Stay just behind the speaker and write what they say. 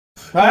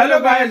Hello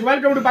guys,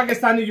 welcome to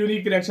Pakistani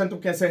unique reaction. तो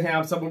कैसे हैं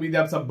आप सब? उम्मीद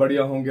है आप सब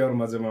बढ़िया होंगे और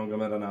मजे में होंगे।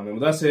 मेरा नाम है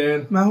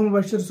मुदस्सिर, मैं हूं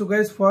Mubashir. So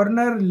guys,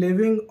 foreigner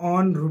living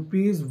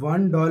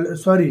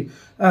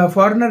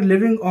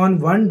on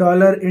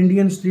 $1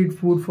 Indian street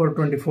food for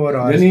 24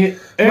 hours, यानी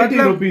 80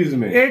 रुपीज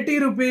में 80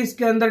 रुपीज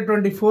के अंदर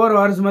 24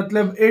 आवर्स,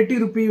 मतलब 80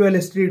 रुपी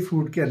वाले स्ट्रीट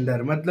फूड के अंदर,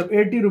 मतलब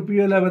 80 रुपी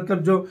वाला, मतलब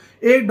जो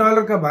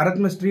 $1 का भारत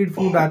में स्ट्रीट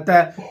फूड आता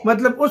है,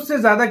 मतलब उससे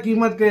ज्यादा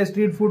कीमत का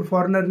स्ट्रीट फूड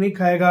फॉरेनर नहीं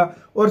खाएगा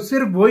और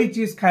सिर्फ वही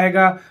चीज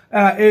खाएगा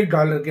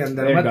 $1 के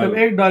अंदर, मतलब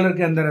 $1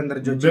 के अंदर अंदर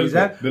जो चीज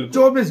है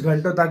 24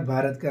 घंटों तक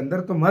भारत के अंदर।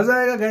 तो मजा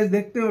आएगा गाइस,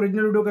 देखते हैं।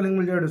 ओरिजिनल वीडियो का लिंक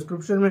मिल जाएगा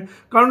डिस्क्रिप्शन में।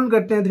 काउंट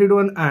करते हैं 3, 2,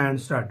 1 and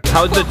start.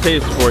 How's it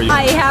taste for you?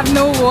 I have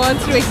no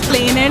words to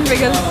explain it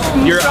because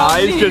your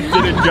eyes just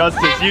did it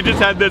justice. You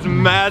just had this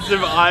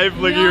massive eye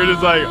flick. You were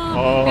just like,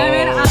 oh.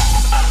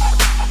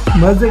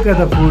 मजे का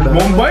था food,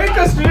 Mumbai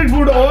का street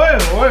food. ओए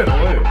ओए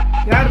ओए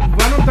यार,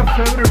 one of the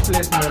favourite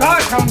place.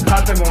 काश हम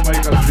खाते मुंबई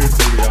का स्ट्रीट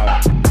फूड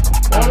यार।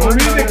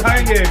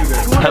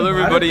 Hello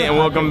everybody and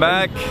welcome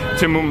back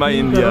to Mumbai,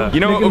 India. You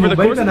know, over the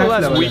course of the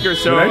last week or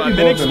so, I've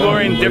been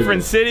exploring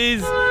different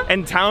cities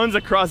and towns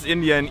across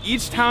India, and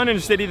each town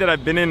and city that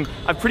I've been in,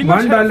 I've pretty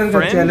much had a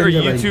friend or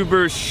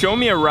YouTuber show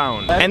me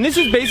around. And this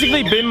has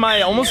basically been my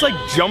almost like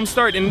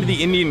jumpstart into the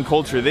Indian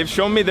culture. They've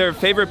shown me their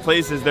favorite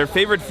places, their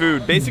favorite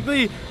food,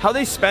 basically how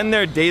they spend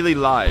their daily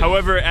lives.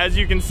 However, as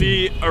you can see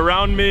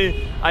around me,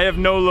 I have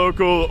no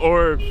local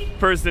or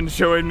person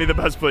showing me the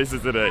best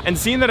places today. And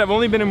seeing that I've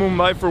only been in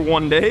Mumbai for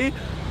one day,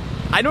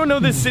 I don't know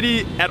this city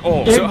at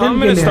all. So how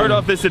I'm going to start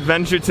off this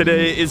adventure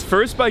today is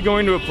first by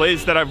going to a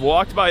place that I've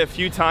walked by a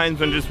few times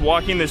when just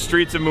walking the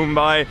streets of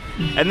Mumbai.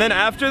 And then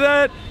after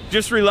that,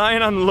 just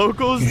relying on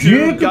locals to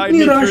guide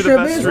me through the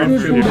best street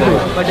food.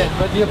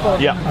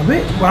 Yeah.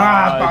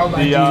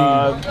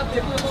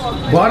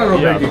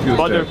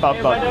 Butter pav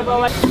bhaji.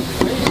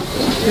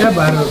 क्या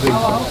 12 रुपए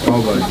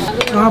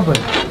कहाँ पर?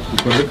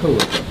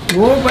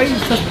 वो भाई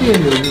सस्ती है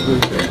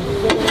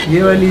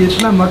ये वाली।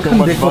 इतना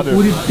मक्खन देखो,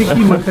 पूरी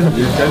टिक्की मक्खन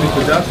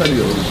 40-50 साल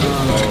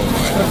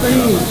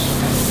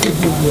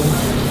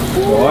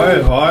हाय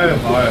हाय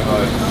हाय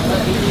हाय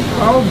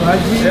आओ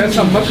भाजी।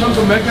 ऐसा मक्खन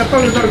तो मैं कहता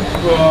हूँ इधर।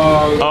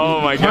 Oh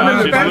my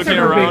gosh, just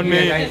looking around me,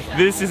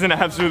 this is an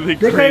absolutely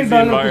crazy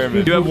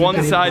environment. You have one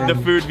side the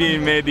food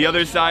being made, the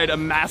other side a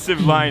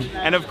massive line,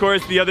 and of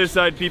course the other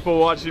side people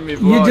watching me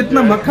vlog. ये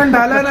जितना मक्खन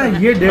डाला है ना,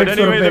 ये 150 But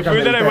anyway, the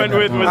food that I went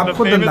with was the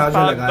famous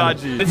pav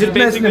bhaji. This is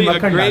basically a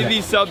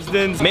gravy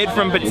substance made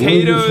from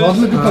potatoes,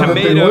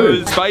 tomatoes,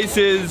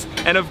 spices,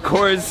 and of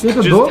course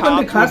just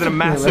topped with a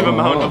massive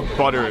amount of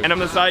butter. And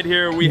on the side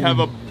here we have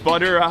a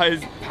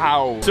butterized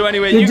pav. So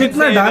anyway, you can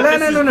say that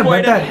this is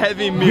quite a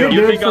heavy meal.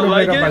 You think I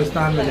like it?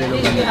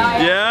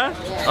 Yeah?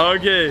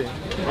 Okay.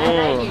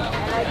 Oh.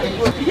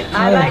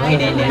 I like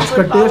it in it.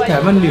 इसका test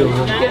heavenly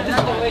होगा,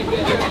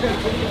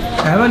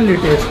 heavenly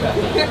test है।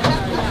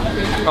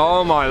 Oh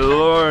my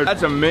lord,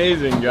 that's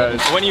amazing,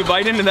 guys. When you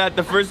bite into that,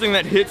 the first thing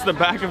that hits the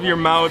back of your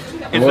mouth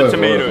is the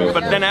tomatoes.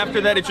 But then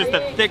after that, it's just the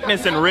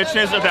thickness and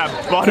richness of that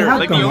butter.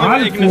 Like the only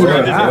way I can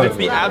describe this is it's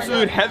the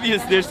absolute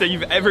heaviest dish that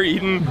you've ever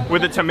eaten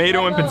with a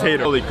tomato and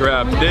potato. Holy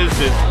crap, this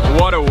is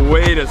what a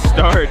way to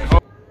start.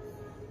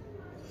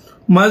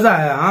 मजा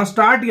आया। हाँ,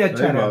 start ही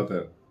अच्छा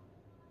है।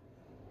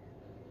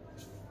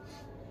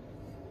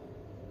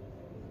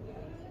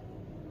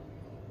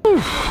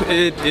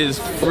 It is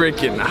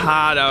freaking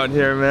hot out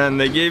here, man.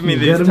 They gave me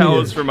these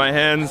towels for my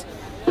hands.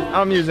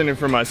 I'm using it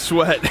for my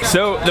sweat.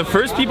 So the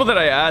first people that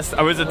I asked,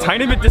 I was a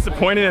tiny bit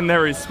disappointed in their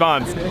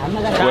response.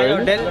 Taj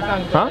Hotel.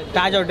 Huh?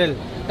 Taj Hotel.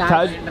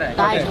 Taj Hotel.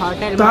 Taj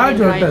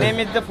Hotel. My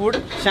name is the food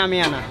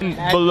Shamiana.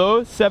 Below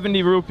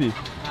 70 rupee.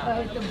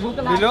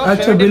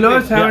 अच्छा, below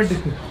 70.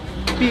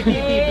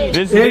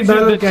 This is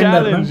the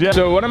challenge. Yeah.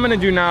 So what I'm gonna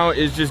do now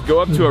is just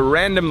go up to a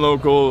random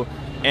local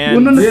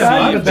and see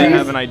if they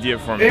have an idea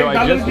for me. So I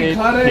just ate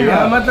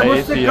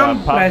the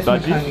pav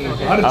bhaji,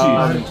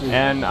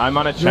 and I'm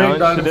on a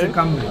challenge today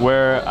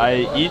where I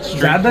eat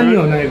street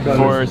food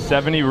for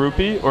 70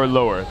 rupee or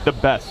lower. The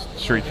best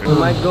street food. You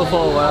might go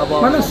for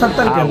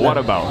What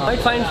about?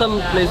 Might find some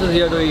places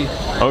here to eat.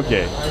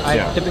 Okay.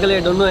 Typically I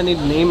don't know any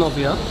name of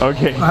here.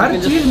 Okay. हर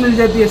चीज मिल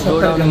जाती है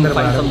 70 के अंदर।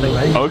 Find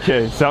something. Okay,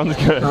 sounds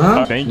good.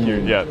 Thank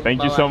you. Yeah,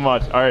 thank you so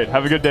much. All right,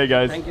 have a good day,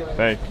 guys. Thank you.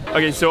 Thanks.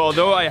 Okay, so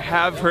although I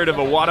have heard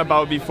of a what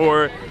about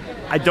before,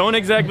 I don't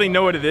exactly know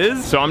what it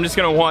is, so I'm just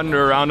gonna wander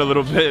around a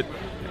little bit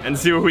and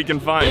see what we can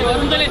find. Oh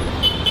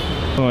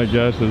my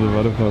gosh, there's a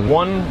vada pav.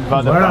 One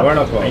vada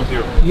pav. Thank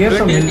you. ये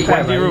सब मिलता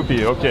है 20 rupee,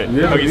 okay.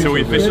 Okay, so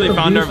we officially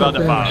found our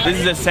vada pav.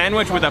 This is a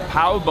sandwich with a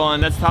pav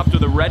bun that's topped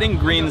with a red and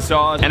green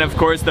sauce, and of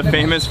course the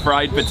famous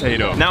fried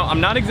potato. Now,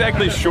 I'm not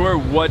exactly sure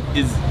what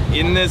is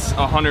in this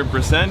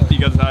 100%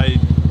 because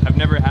I've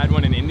never had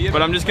one in India,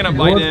 but I'm just gonna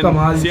bite in,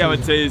 see how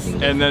it tastes,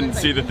 and then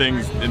see the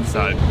things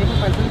inside.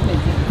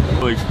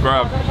 Holy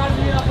crap,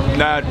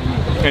 that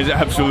is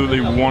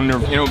absolutely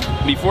wonderful. You know,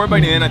 before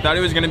biting in, I thought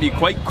it was going to be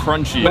quite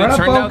crunchy, but it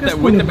turned out that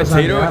with the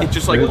potato, it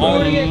just like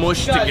all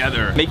mushed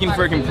together, making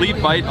for a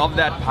complete bite of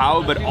that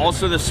pav, but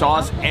also the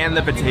sauce and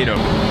the potato.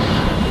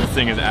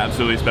 thing is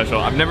absolutely special.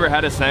 I've never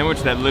had a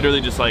sandwich that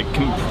literally just like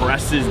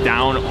compresses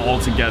down all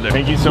together.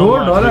 Thank you so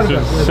much.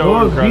 This is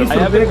so incredible. I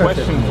have a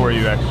question for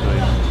you actually.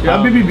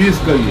 अभी भी 20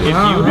 का ही है. If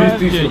you had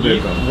to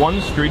eat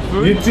one street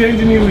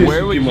food,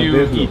 where would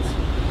you eat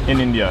in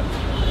India?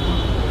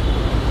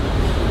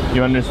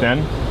 You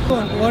understand?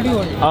 What do you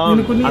want?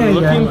 I'm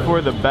looking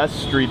for the best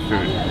street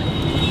food.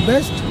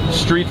 Best?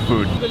 Street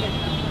food.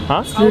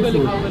 Huh? Street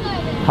food.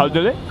 How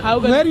do they?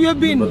 Where you have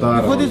been?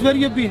 Before this, where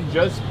you have been?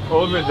 Just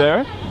over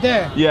there.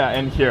 There. Yeah,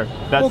 and here.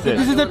 That's Okay, it.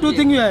 this is the two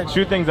things you had.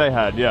 Two things I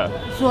had, yeah.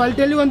 So I'll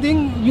tell you one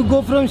thing. You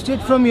go from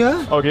straight from here.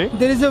 Okay.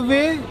 There is a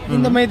way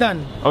in the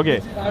Maidan. Okay.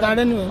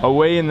 Garden way.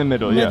 Away in the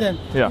middle, yeah. Maidan.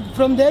 Yeah.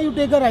 From there you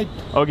take a right.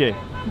 Okay.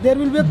 There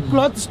will be a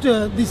cloth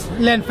store, this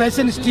land,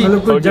 fashion street.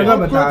 Okay.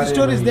 Cloth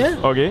store is there.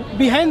 Okay.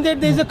 Behind that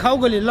there is a cow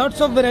gully.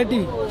 Lots of variety.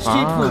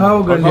 Street food.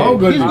 Cow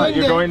gully. He's going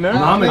You're there. going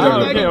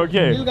there?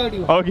 Okay, He'll guide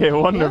you. okay,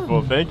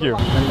 wonderful. Thank you.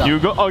 You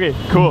go. Okay,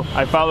 cool.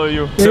 I follow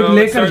you. So,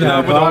 So starting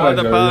off with all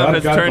the fun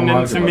has turned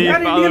into me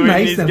following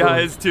these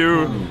guys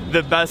to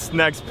the best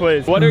next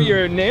place. What are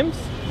your names?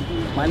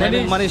 My name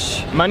is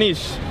Manish.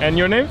 Manish. And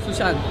your name?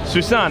 Sushant.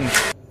 Susan.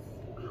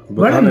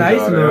 बड़े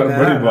nice लोग हैं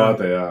बड़ी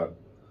बात है यार.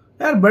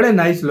 यार बड़े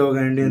nice लोग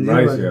हैं इंडियन.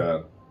 नाइस यार.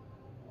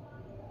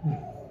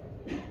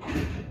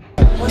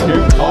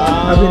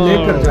 अभी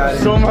लेकर जा रहे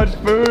हैं. So much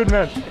food,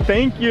 man.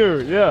 Thank you.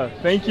 Yeah,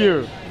 thank you.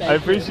 I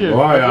appreciate it.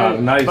 वाह यार,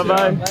 नाइस. Bye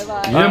bye.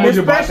 ये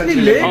मुझे बात Especially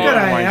अच्छी लेकर लगी. Oh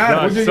आए my यार.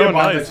 God, मुझे so ये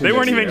बात nice. अच्छी They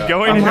weren't लगी even यार.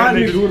 going here. हमारी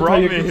They just दूर था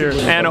brought ये me किसी here.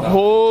 को And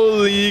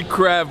holy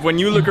crap, when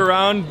you look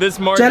around, this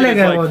market चले is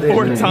गए like वो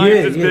 4 देखने.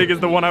 times as ये. big as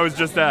the one I was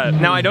just at.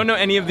 Now I don't know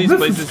any of these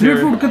places Street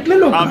here. food कितने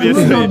लोग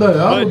Obviously, ज़्यादा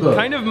है, but उधर.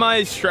 kind of my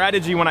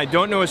strategy when I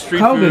don't know a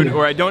street How food big?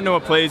 or I don't know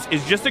a place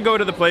is just to go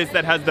to the place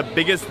that has the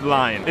biggest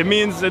line. It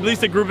means at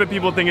least a group of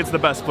people think it's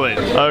the best place.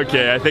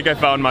 Okay, I think I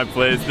found my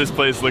place. This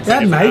place looks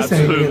यार like nice it's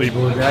है absolutely Indian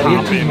food यार. ये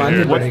चीज popping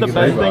माननी here. What's the पड़ेगी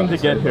best भाई. thing to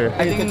get here?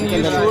 I think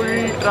you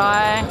should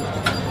try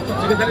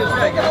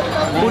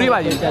puri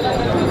bhaji.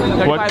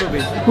 35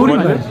 rupees. पूरी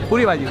What? भाजी.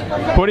 Puri bhaji.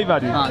 Puri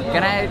bhaji.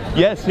 Can I?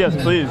 Yes, yes,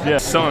 please.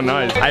 Yes. So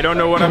nice. I don't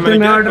know what I'm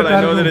Something gonna order get, but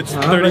I know kar that do. it's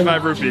हाँ,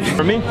 35 rupees.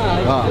 For me?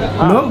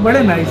 लोग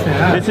बड़े nice हैं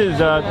यार. This is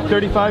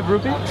 35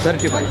 rupees?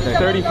 35.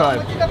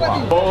 35.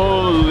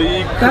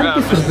 Holy crap,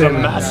 this is a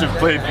massive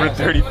plate for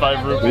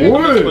 35 rupees.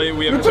 On this plate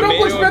we have इतना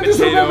कुछ tomato,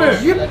 35 रुपए में?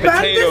 ये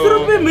 35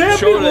 रुपए में भी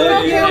chole,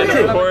 हो गया and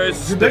है. of course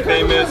the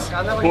famous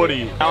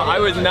puri. Now I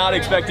was not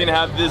expecting to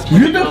have this.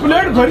 ये तो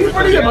प्लेट भरी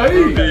पड़ी है भाई.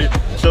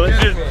 So let's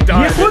just ये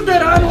dive खुद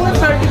हैरान हुआ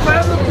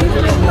 35 रुपीस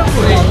में इतना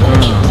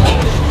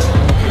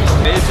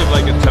Taste of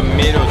like a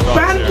tomato sauce.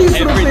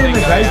 35 Everything रुपए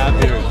में, that I guys. have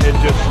here is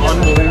just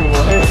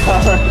unbelievable.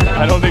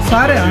 I don't think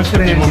सारे people हंस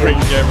रहे हैं bring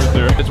ये. cameras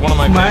there. It's one of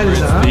my Smiles,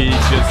 favorites. huh? The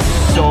just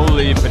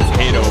solely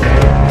potato.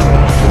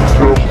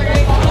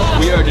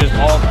 We are just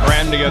all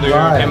crammed together here.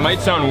 Right. It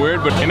might sound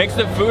weird, but it makes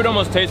the food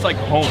almost taste like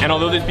home. And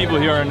although these people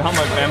here are not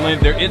my family,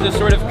 there is a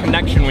sort of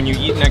connection when you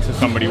eat next to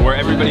somebody where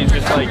everybody's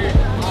just like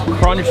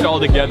crunched all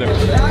together.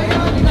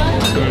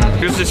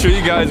 Just to show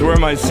you guys where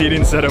my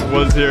seating setup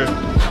was here.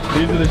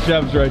 These are the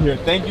chefs right here.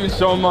 Thank you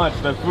so much.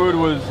 The food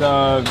was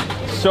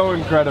so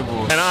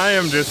incredible. And I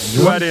am just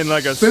sweating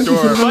like a storm.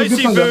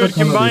 Spicy food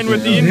combined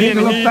with the Indian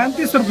heat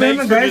 35 रुपए में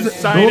makes guys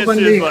the दो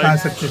बंदे sinuses खा like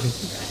सकते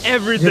थे.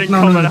 everything जितना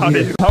coming उन्होंने out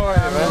दिया. of you. How are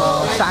you,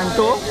 man?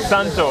 Santo.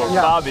 Santo,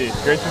 Bobby,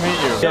 great to meet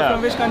you. Yeah.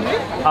 From which country?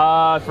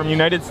 From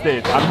United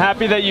States. I'm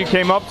happy that you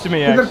came up to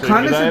me इधर actually.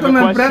 खाने 'cause I से have तो a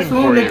मैं question impressed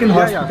हूँ for you. लेकिन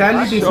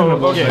hospitality से So, मैं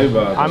बहुत. सही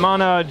बात okay, है. I'm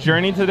on a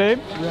journey today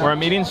where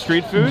I'm eating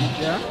street food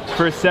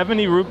for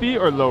 70 rupee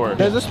or lower.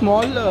 There's a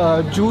small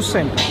juice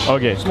center.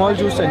 Okay. Small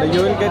juice center.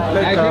 You will get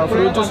like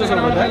fruit juices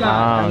over there.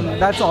 Ah.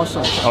 And that's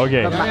awesome.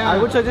 Okay. I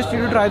would suggest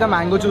you to try the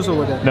mango juice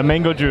over there. The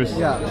mango juice.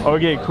 Yeah.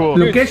 Okay, cool.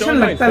 Location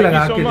लगता है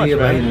लगा के दिए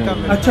भाई.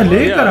 man. अच्छा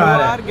लेकर आ You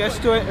रहा are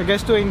है.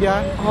 guest to India.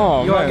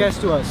 Oh, you are man.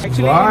 guest to us.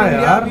 Actually, Wow, in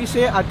India yaar. we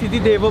say Atithi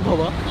Devo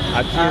Bhava.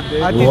 Atithi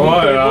Atithi Wow,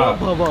 Devo yaar.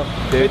 Bhava.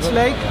 It's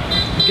like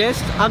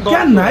guest are God.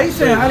 क्या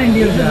nice है यार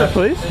Indian से.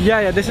 Please?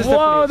 Yeah, this is the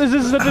Wow, place. this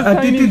is such a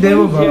अतिथि tiny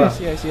देवो place.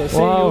 भव. Yes. So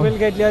Wow. you will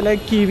get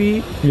like kiwi,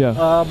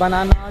 Yeah.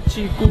 banana,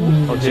 chiku.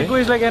 Okay.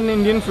 Chiku is like an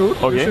Indian fruit.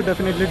 Okay. You should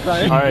definitely try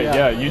it. All right,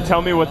 yeah. You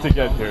tell me what to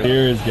get here.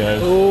 Cheers,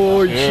 guys.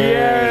 Oh,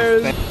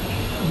 cheers.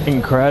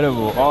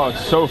 Incredible. Oh,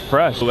 it's so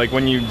fresh. Like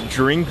when you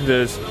drink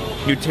this,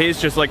 you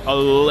taste just like a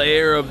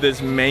layer of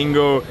this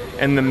mango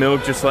and the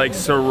milk just like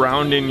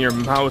surrounding your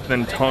mouth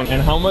and tongue.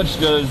 And how much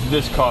does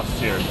this cost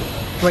here?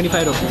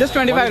 25 rupees. Just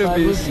 25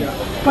 rupees.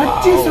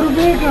 25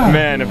 रुपए का.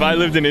 Man, if I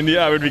lived in India,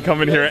 I would be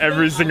coming here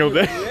every single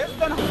day.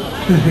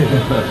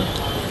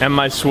 And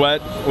my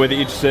sweat with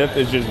each sip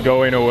is just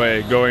going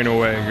away, going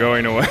away,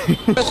 going away.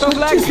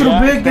 25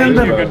 रुपए के Thank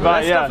अंदर. you, goodbye.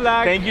 Best Yeah, of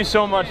luck. thank you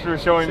so much for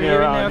showing me See you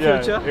in around. the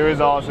Yeah, future. it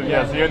was awesome.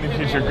 Yeah, see you in the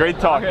future.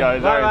 Great talk,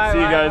 guys. All right, Bye, see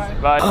you bye,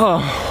 guys.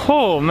 Bye.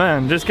 Oh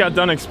man, just got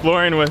done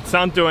exploring with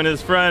Santo and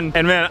his friend,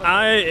 and man,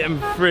 I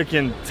am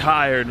freaking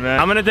tired, man.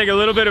 I'm gonna take a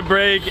little bit of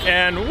break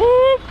and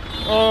whoop.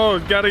 Oh,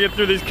 gotta get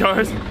through these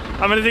cars.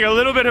 I'm gonna take a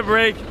little bit of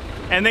break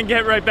and then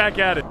get right back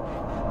at it.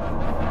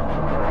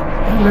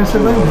 वैसे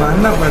भाई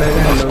मानना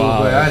पड़ेगा इन लोगों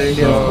को यार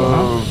Indian को.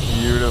 So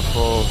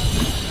beautiful.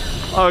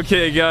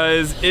 Okay,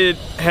 guys, it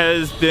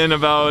has been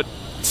about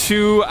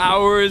 2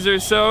 hours or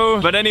so.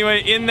 But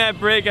anyway, in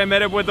that break, I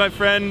met up with my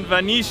friend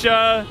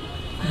Vanisha.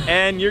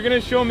 And you're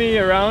gonna show me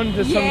around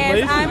to some places,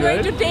 Yes, I'm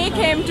going to take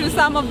him to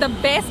some of the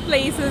best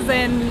places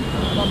in,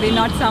 probably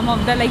not some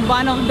of the, like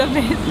one of the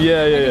best.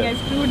 Yeah, yeah, I think yeah. I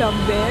screwed up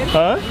there.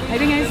 Huh? I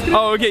think I screwed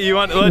Oh, okay, you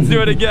want, let's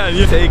do it again.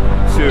 You take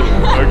 2.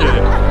 Okay.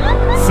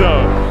 So.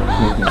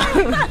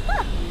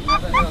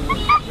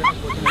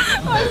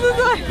 I'm so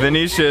sorry.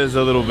 Venetia is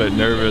a little bit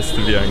nervous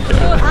to be on So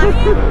camera. I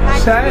am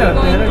actually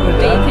going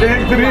to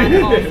take him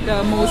to one of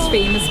the most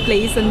famous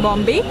place in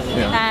Bombay,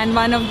 and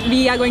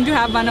we are going to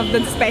have one of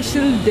the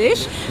special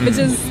dish, which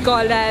is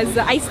called as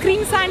ice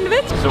cream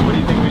sandwich. So what do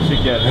you think we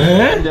should get?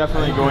 I'm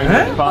definitely going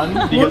with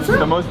pan because it's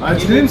the most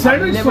ice cream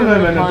sandwich never सुना है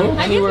had मैंने pan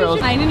तो. anywhere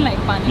else. I didn't like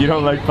pan. You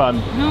don't like pan?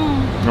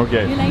 No.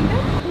 Okay. You like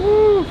that?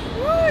 Ooh,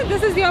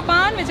 this is your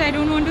pan, which I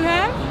don't want to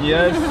have.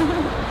 Yes.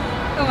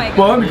 Oh my god.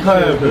 पान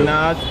खाया फिर.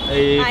 Not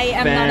a I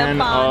am not a fan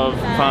pan of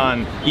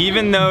fan. pan.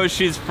 Even though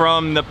she's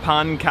from the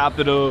pan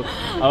capital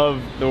of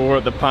the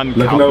world, the pan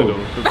Lucknow. capital.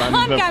 The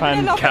pan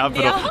Capital of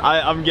capital. India.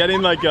 I'm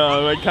getting like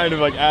a kind of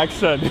like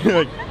accent.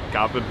 Like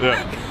capital.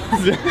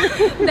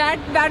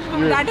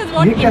 That is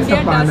what ये कैसा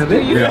India pan does है to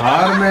bay? you.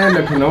 Bihar में,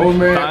 लखनऊ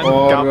में Pan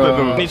और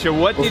capital. Nisha,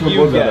 what did उसमें you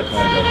बहुत get? ज़्यादा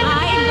खाया जाता है.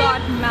 I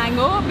got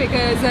mango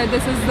because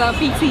this is the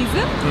peak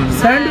season.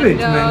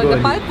 Sandwich and, mango the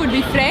है. pulp would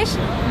be fresh,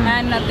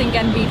 and nothing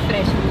can beat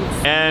fresh fruits.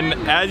 And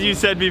as you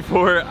said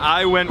before,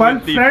 I went Pan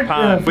with the fresh-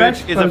 pan, which fresh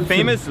is a pulp.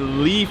 famous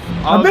leaf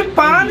of अबे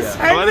pan India.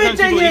 A lot of times sandwich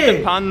है people eat ये.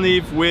 the pan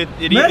leaf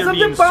with it मैं either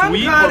समझे being pan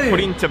sweet खा or रहे.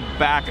 putting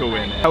tobacco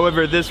in it.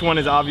 However, this one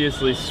is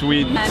obviously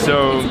sweet, And so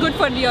it's good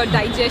for your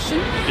digestion.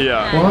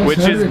 yeah, Pan which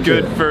is sandwich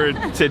good है. for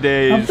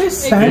today's अबे video.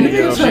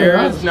 sandwich है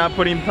यार. Cheers, not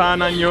putting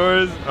pan on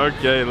yours.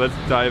 Okay,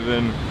 let's dive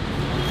in.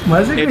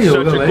 मजे का It's he such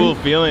होगा a भाई. cool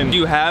feeling.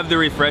 You have the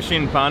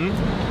refreshing pan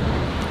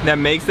that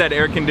makes that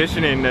air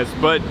conditioningness,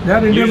 but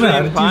यार, India में usually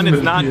her in pan cheese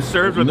it's not मिलती है.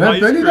 served with मैं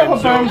ice पहली cream.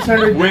 दफा pan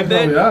sandwich with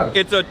देख रहा हूँ it,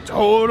 यार. it's a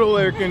total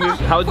air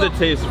condition. How's the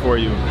taste for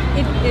you?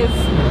 It is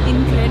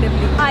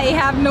incredibly. I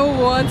have no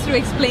words to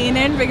explain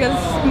it because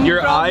Your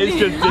probably- eyes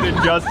just did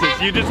it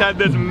justice. You just had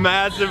this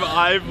massive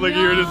eye flick.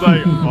 You were just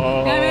like,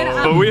 oh. I mean,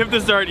 But we have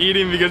to start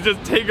eating because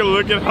just take a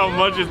look at how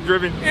much it's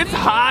dripping. It's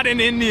hot in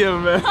India,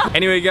 man.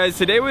 Anyway, guys,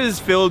 today was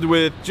filled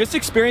with just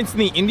experiencing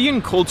the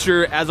Indian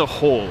culture as a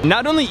whole.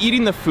 Not only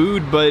eating the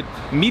food, but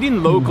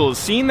meeting locals,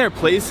 seeing their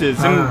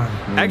places,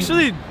 and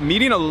actually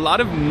meeting a lot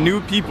of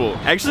new people.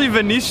 Actually,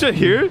 Vanisha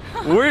here,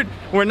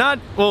 we're not,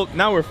 well,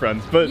 now we're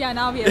friends, but Yeah,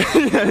 now we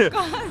are.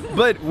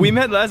 but we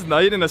met last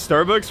night in a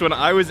Starbucks when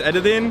I was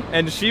editing,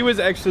 and she was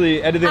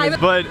actually editing.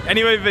 But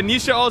anyway,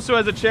 Vanisha also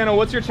has a channel.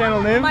 What's your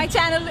channel name? My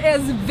channel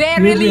is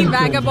Verily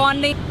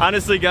Vagabonding.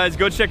 Honestly, guys,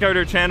 go check out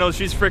her channel.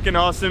 She's freaking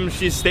awesome.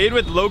 She's stayed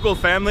with local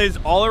families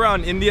all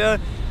around India,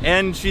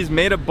 and she's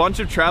made a bunch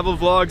of travel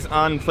vlogs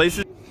on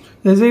places.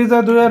 जैसे ही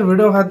था तो यार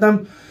video खत्म.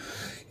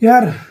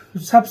 यार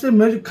सबसे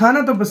मुझे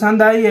खाना तो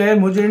पसंद आई है.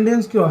 मुझे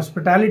इंडियंस की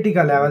हॉस्पिटैलिटी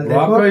का लेवल देखो.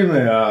 वाकई में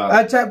यार.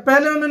 अच्छा,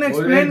 पहले उन्होंने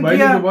एक्सप्लेन भाई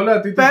किया. ने तो बोला,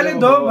 अतिथि पहले को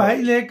 2 बोला.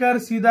 भाई लेकर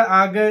सीधा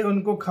आ गए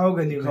उनको खाओ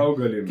गली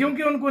में.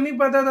 क्योंकि उनको नहीं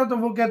पता था, तो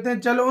वो कहते हैं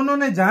चलो.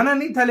 उन्होंने जाना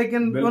नहीं था,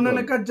 लेकिन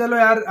उन्होंने कहा चलो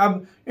यार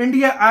अब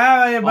इंडिया आया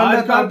हुआ है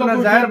बंदा, तो अपना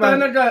जाहिर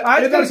बात.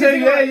 आजकल से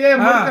ये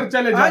मुड़कर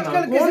चले जाना.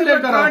 आजकल किसी को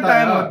कहाँ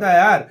टाइम होता है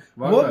यार.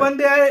 वो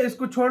बंदे आए,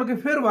 इसको छोड़ के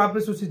फिर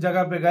वापस उसी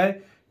जगह पे गए.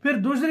 फिर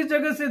दूसरी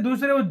जगह से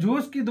दूसरे वो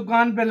जूस की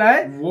दुकान पे लाए,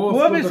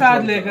 वो भी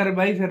साथ लेकर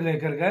भाई फिर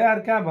लेकर गए. यार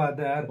क्या बात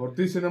है यार. और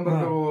तीसरे नंबर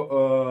पे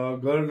वो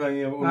गर्ल आई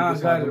है,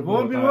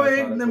 वो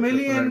एक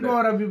मिली है इनको,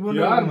 और अभी वो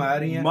घुमा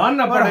रही है.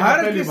 और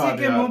हर किसी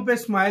के मुंह पे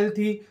स्माइल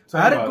थी.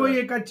 हर कोई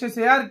एक अच्छे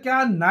से. यार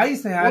क्या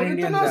नाइस है यार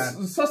इंडियन.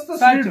 सस्ता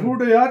स्ट्रीट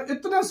फूड है यार.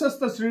 इतना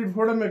सस्ता स्ट्रीट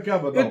फूड है, मैं क्या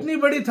बताऊं. इतनी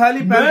बड़ी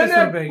थाली 35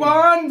 रुपए की.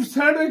 पान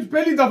सैंडविच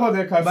पहली दफा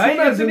देखा है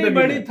भाई. इतनी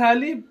बड़ी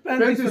थाली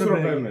 35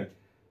 रुपए में.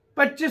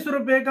 25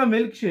 रुपए का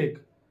मिल्क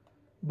शेक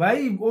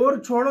भाई. और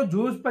छोड़ो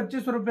जूस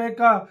 25 रुपए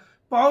का.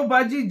 पाव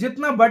भाजी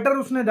जितना बटर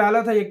उसने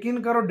डाला था, यकीन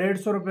करो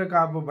 150 रुपए का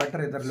आप वो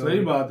बटर इधर लो. सही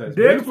बात है.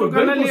 150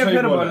 का ना लिया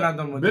फिर बोलना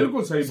तो मुझे.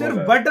 बिल्कुल सही. सिर्फ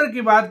बटर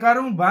की बात कर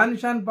रहा हूँ.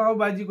 बानशान पाव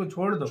भाजी को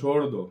छोड़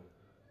दो.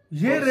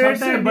 ये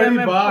रेट है इंडिया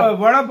में.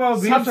 वड़ा पाव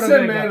 20 रुपए.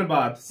 सबसे मेन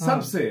बात,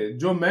 सबसे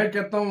जो मैं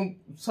कहता हूँ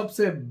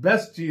सबसे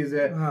बेस्ट चीज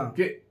है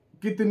कि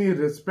कितनी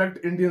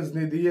रिस्पेक्ट इंडियंस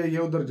ने दी है. ये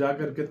उधर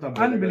जाकर कितना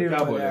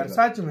अनबिलीवेबल यार.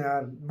 सच में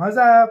यार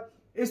मजा आया.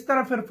 इस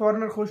तरह फिर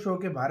फॉरेनर खुश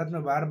होके भारत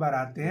में बार बार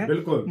आते हैं.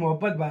 बिल्कुल.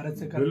 मोहब्बत भारत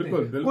से करते हैं.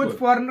 बिल्कुल. कुछ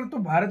फॉरेनर तो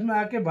भारत में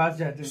आके बस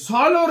जाते हैं.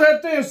 सालों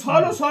रहते हैं.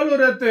 सालों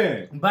रहते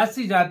हैं. बस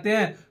ही जाते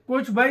हैं.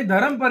 कुछ भाई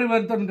धर्म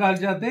परिवर्तन कर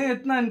जाते हैं.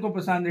 इतना इनको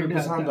पसंद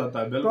आता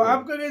है. तो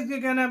आपका क्या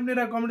कहना है अपनी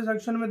राय कमेंट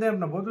सेक्शन में दे.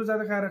 अपना बहुत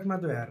ज्यादा ख्याल रखना.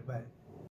 तो यार बाय.